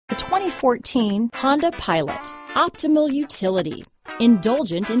2014 Honda Pilot. Optimal utility,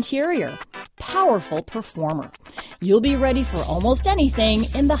 indulgent interior, powerful performer. You'll be ready for almost anything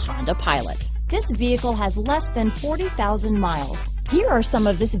in the Honda Pilot. This vehicle has less than 40,000 miles. Here are some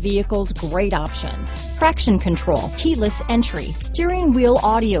of this vehicle's great options: traction control, keyless entry, steering wheel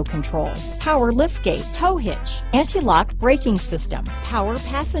audio controls, power liftgate, tow hitch, anti-lock braking system, power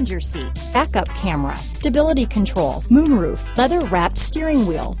passenger seat, backup camera, stability control, moonroof, leather-wrapped steering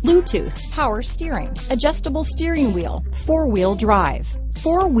wheel, Bluetooth, power steering, adjustable steering wheel, four-wheel drive,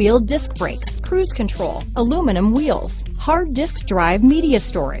 four-wheel disc brakes, cruise control, aluminum wheels, hard disk drive media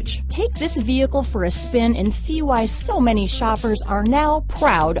storage. Take this vehicle for a spin and see why so many shoppers are now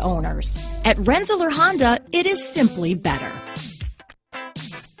proud owners. At Rensselaer Honda, it is simply better.